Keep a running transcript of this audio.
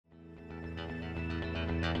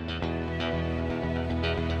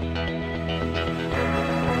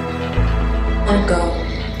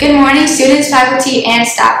Go. Good morning, students, faculty, and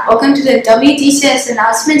staff. Welcome to the WDCS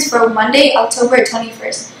announcements for Monday, October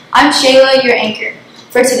 21st. I'm Shayla, your anchor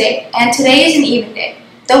for today, and today is an even day.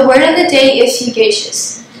 The word of the day is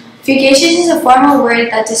fugacious. Fugacious is a formal word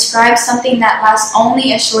that describes something that lasts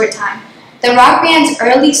only a short time. The rock band's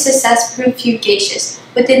early success proved fugacious.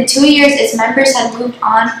 Within 2 years, its members had moved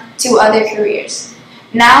on to other careers.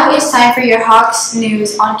 Now it's time for your Hawks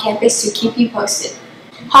news on campus to keep you posted.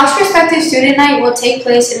 Hawks Prospective Student Night will take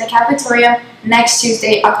place in the cafeteria next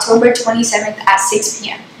Tuesday, October 27th at 6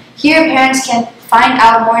 p.m. Here, parents can find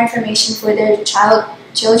out more information for their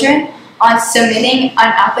children on submitting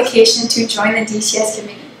an application to join the DCS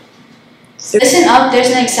committee. Listen up,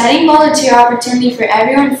 there's an exciting volunteer opportunity for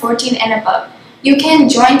everyone 14 and above. You can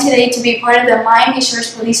join today to be part of the Miami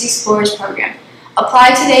Shores Police Explorers program.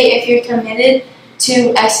 Apply today if you're committed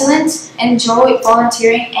to excellence, enjoy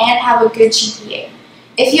volunteering, and have a good GPA.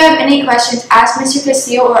 If you have any questions, ask Mr.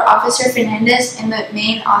 Castillo or Officer Fernandez in the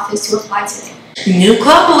main office to apply today. New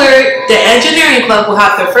club alert! The Engineering Club will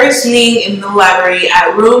have their first meeting in the library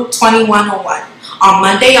at room 2101 on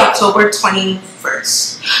Monday, October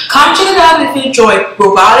 21st. Come check it out if you enjoy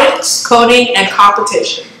robotics, coding, and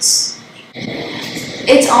competitions.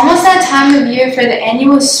 It's almost that time of year for the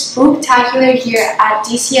annual Spooktacular here at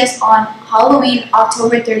DCS on Halloween,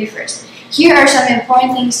 October 31st. Here are some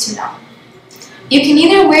important things to know. You can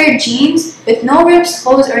either wear jeans with no rips,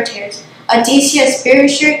 holes, or tears, a DCS spirit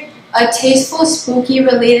shirt, a tasteful spooky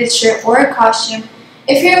related shirt, or a costume.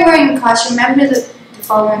 If you're wearing a costume, remember the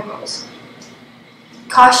following rules.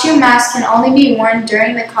 Costume masks can only be worn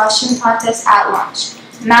during the costume contest at lunch.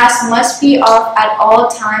 Masks must be off at all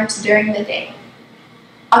times during the day.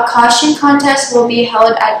 A costume contest will be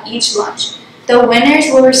held at each lunch. The winners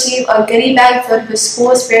will receive a goodie bag filled with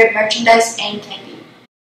school spirit merchandise and candy.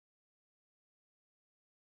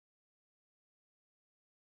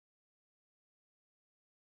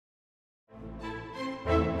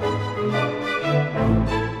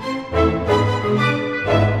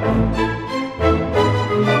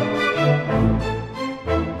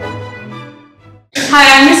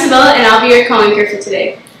 Hi, I'm Isabella, and I'll be your co-anchor for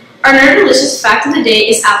today. Our Nerdalicious fact of the day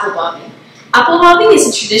is apple bobbing. Apple bobbing is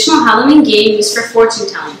a traditional Halloween game used for fortune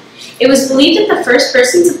telling. It was believed that the first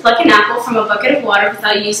person to pluck an apple from a bucket of water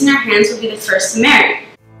without using their hands would be the first to marry.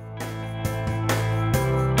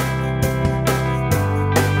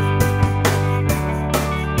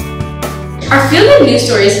 Our feel-good news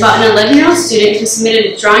story is about an 11-year-old student who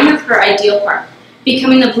submitted a drawing of her ideal park,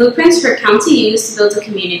 becoming the blueprints her county used to build a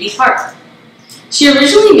community park. She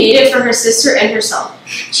originally made it for her sister and herself.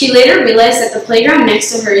 She later realized that the playground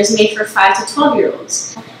next to her is made for 5 to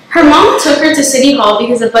 12-year-olds. Her mom took her to City Hall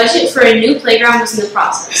because the budget for a new playground was in the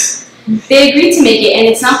process. They agreed to make it, and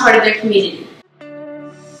it's now part of their community.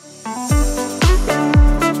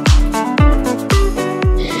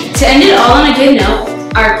 To end it all on a good note,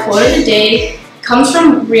 our quote of the day comes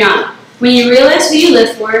from Rihanna. When you realize who you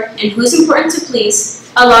live for and who's important to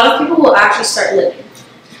please, a lot of people will actually start living.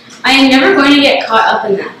 I am never going to get caught up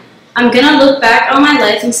in that. I'm going to look back on my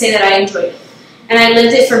life and say that I enjoyed it. And I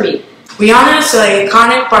lived it for me. Rihanna is an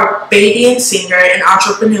iconic Barbadian singer and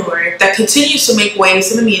entrepreneur that continues to make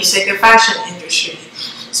waves in the music and fashion industry.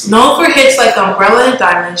 Known for hits like Umbrella and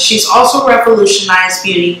Diamonds, she's also revolutionized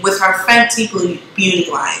beauty with her Fenty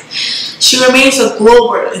beauty line. She remains a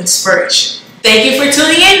global inspiration. Thank you for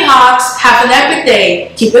tuning in, Hawks. Have an epic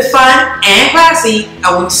day. Keep it fun and classy,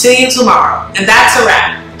 and we'll see you tomorrow. And that's a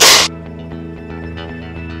wrap.